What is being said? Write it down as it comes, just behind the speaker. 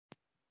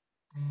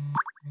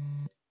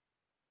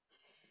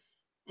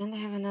And I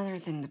have another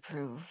thing to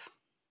prove.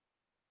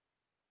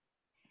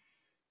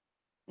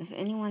 If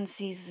anyone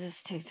sees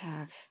this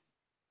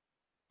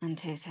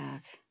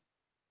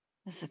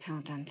this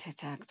account on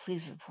TikTok,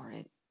 please report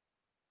it.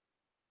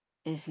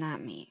 It is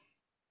not me.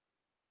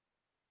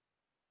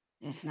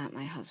 It's not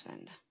my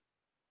husband.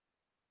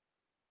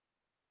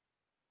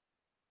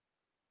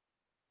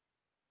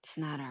 It's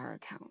not our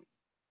account.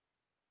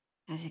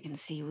 As you can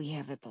see, we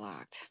have it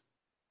blocked.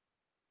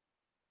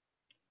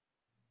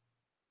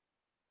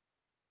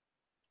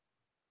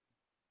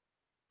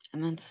 I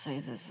meant to say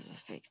this is a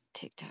fake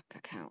TikTok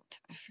account.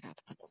 I forgot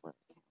to put the word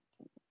account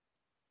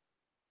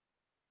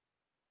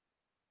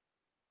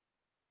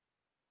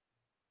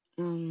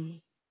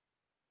in.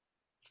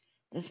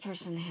 This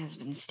person has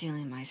been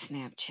stealing my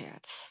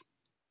Snapchats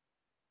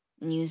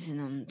and using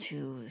them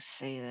to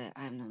say that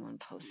I'm the one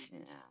posting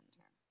it on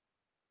there.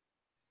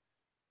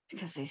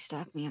 Because they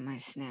stalked me on my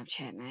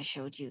Snapchat, and I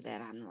showed you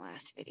that on the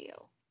last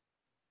video.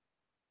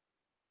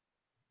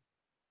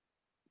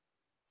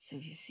 So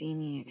if you see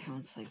any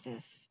accounts like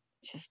this,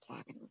 just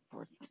block and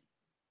report them.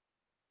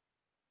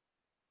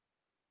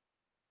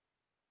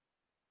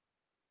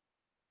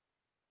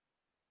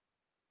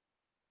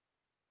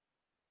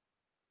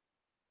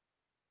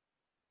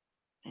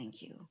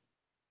 Thank you.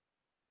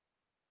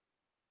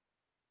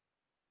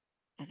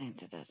 I think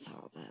that that's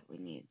all that we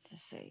need to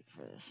say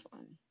for this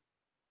one.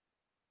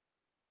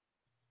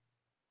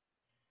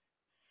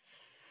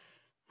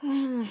 Other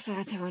than the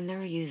fact that I would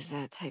never use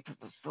that type of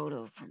a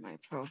photo for my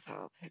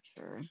profile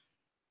picture.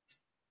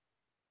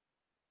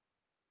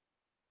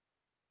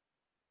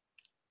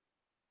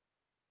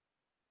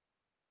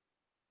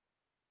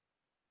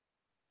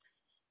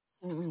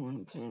 Certainly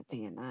wouldn't put it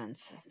the Anon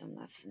system.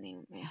 That's the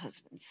name of my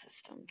husband's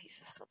system. He's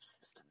a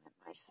subsystem in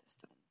my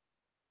system.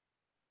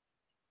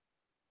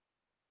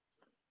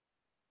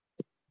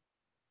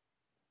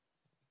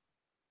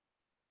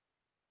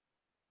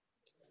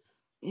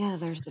 Yeah,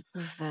 there's the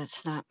proof that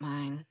it's not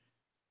mine.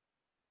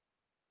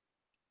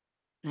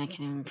 And I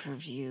can even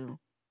prove to you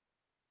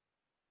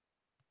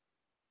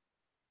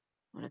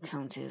what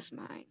account is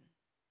mine.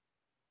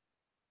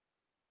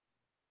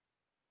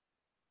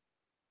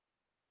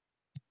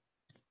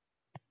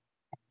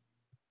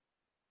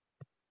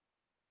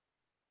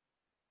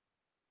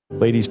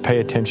 Ladies, pay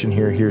attention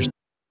here.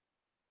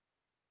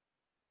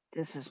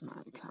 This is my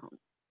account.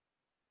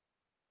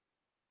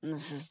 And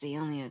this is the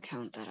only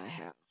account that I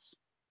have.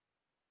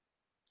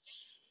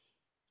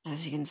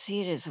 As you can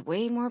see, it is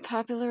way more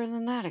popular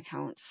than that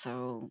account,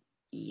 so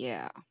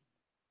yeah.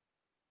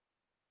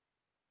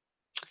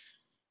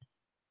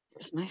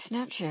 Here's my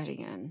Snapchat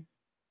again.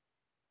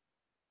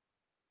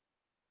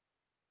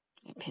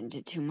 I pinned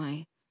it to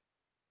my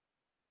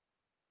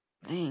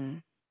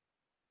thing.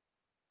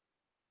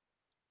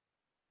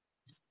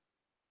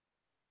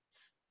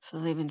 So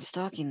they've been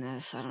stalking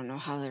this. I don't know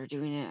how they're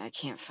doing it. I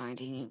can't find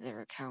any of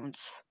their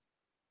accounts.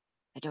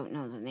 I don't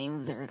know the name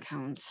of their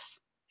accounts.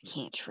 I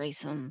can't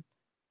trace them.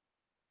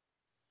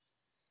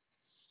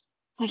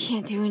 I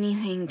can't do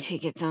anything to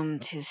get them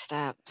to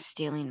stop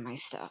stealing my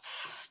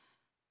stuff.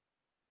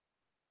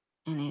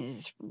 And it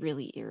is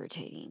really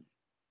irritating.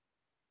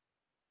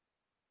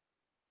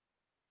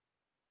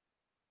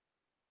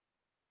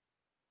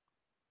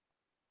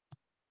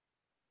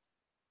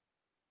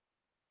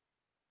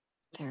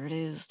 There it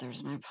is.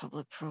 There's my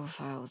public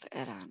profile with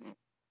Ed on it.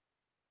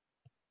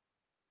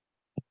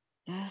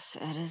 Yes,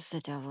 Ed is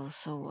the devil,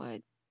 so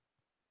what?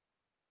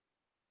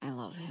 I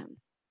love him.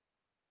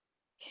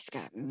 He's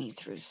gotten me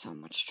through so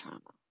much trauma.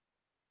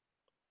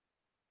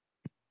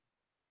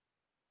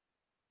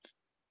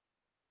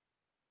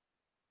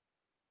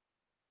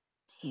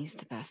 He's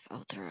the best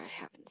elder I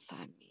have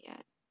inside me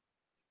yet.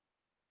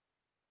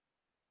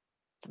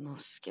 The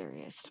most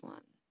scariest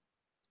one.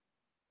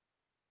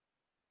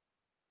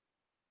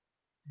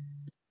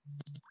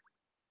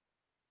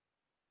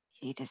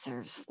 He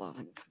deserves love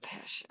and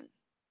compassion,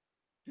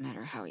 no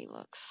matter how he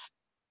looks.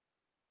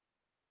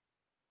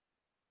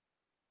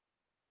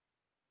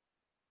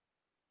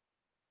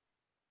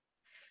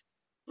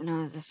 I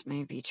know this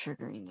may be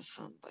triggering to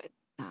some, but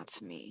not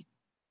to me.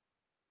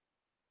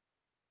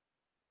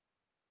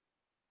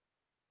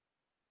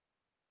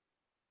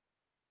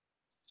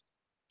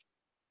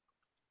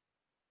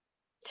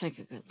 Take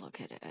a good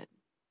look at it.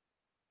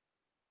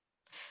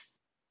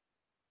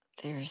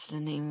 There's the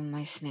name of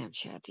my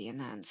Snapchat, the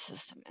Anon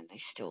system, and they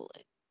stole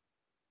it.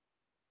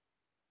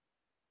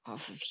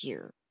 Off of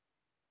here.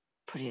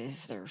 Put it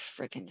as their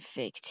frickin'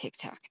 fake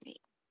TikTok name.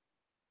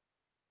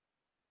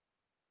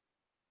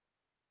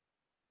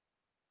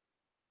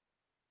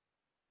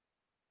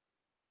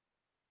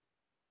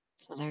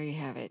 So there you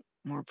have it.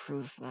 More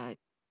proof that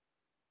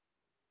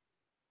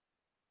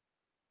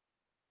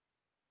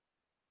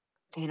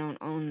they don't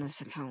own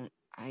this account.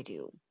 I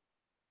do.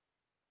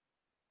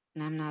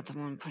 And I'm not the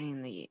one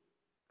putting the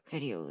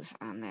videos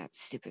on that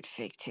stupid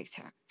fake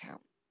TikTok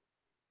account.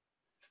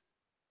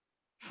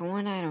 For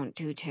one, I don't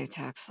do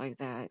TikToks like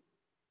that,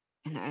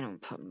 and I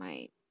don't put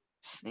my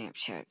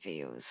Snapchat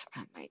videos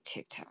on my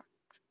TikTok.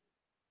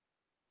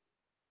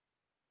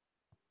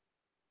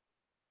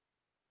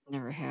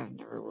 Never have,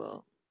 never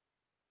will.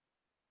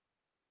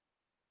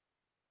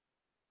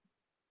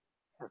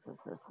 Because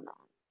it's just not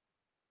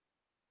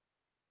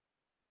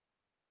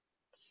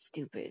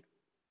stupid,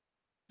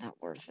 not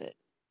worth it.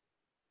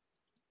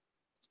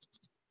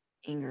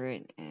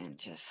 Ignorant and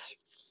just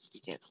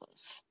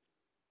ridiculous.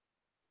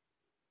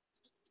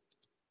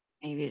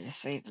 Maybe to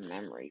save a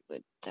memory,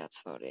 but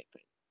that's about it.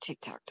 But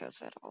TikTok does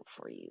that all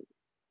for you.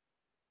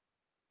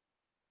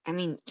 I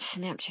mean,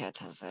 Snapchat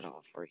does that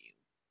all for you.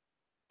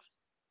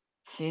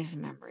 Saves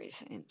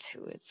memories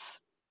into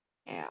its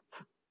app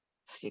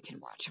so you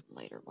can watch them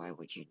later. Why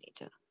would you need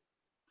to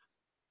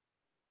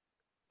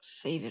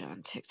save it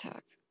on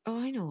TikTok? Oh,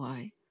 I know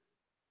why.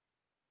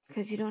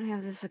 Because you don't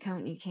have this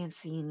account and you can't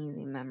see any of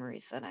the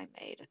memories that I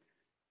made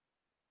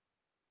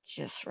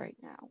just right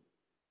now.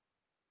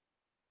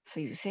 So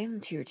you save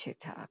them to your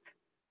TikTok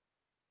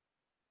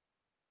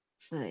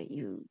so that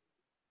you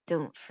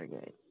don't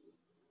forget.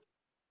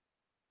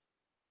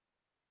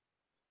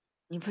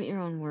 You put your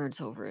own words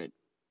over it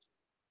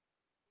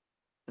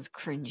with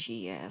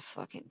cringy ass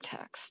fucking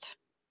text.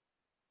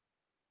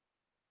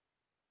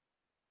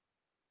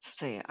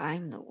 Say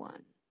I'm the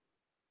one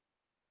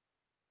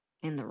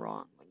in the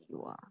wrong when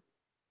you are.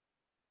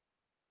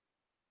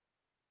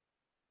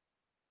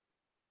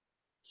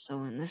 So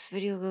when this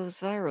video goes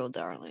viral,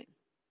 darling,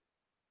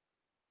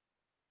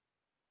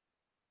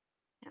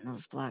 and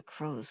those black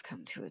crows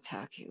come to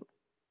attack you,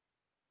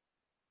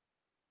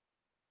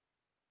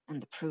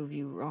 and to prove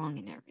you wrong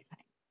and everything,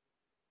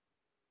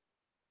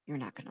 you're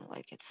not gonna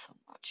like it so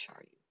much,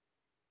 are you?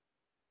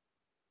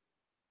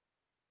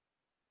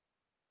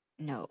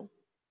 No.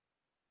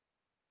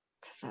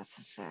 Because that's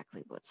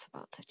exactly what's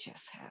about to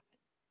just happen.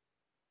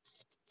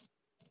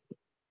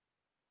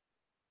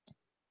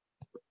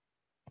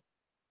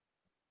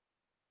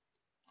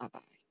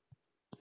 Bye-bye.